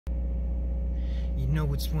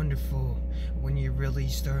know it's wonderful when you're really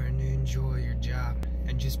starting to enjoy your job,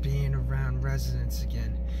 and just being around residents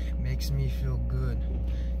again makes me feel good,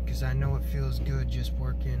 because I know it feels good just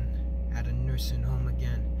working at a nursing home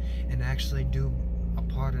again and actually do a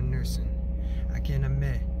part of nursing. I can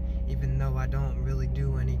admit, even though I don't really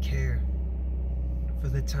do any care for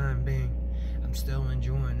the time being, I'm still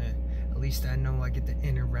enjoying it. At least I know I get to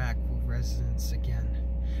interact with residents again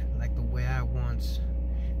like the way I once.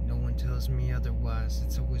 No one tells me otherwise.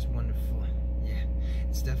 It's always wonderful. Yeah,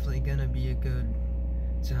 it's definitely gonna be a good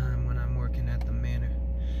time when I'm working at the Manor.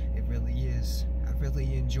 It really is. I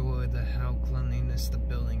really enjoy how cleanliness the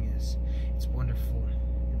building is. It's wonderful.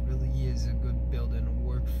 It really is a good building to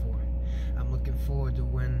work for. I'm looking forward to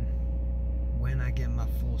when I get my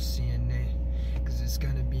full CNA, because it's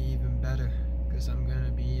gonna be even better, because I'm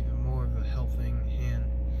gonna be even more of a helping hand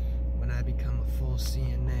when I become a full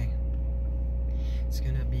CNA. It's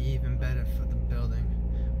gonna be even better for the building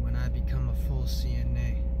when I become a full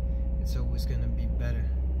CNA. It's always gonna be better.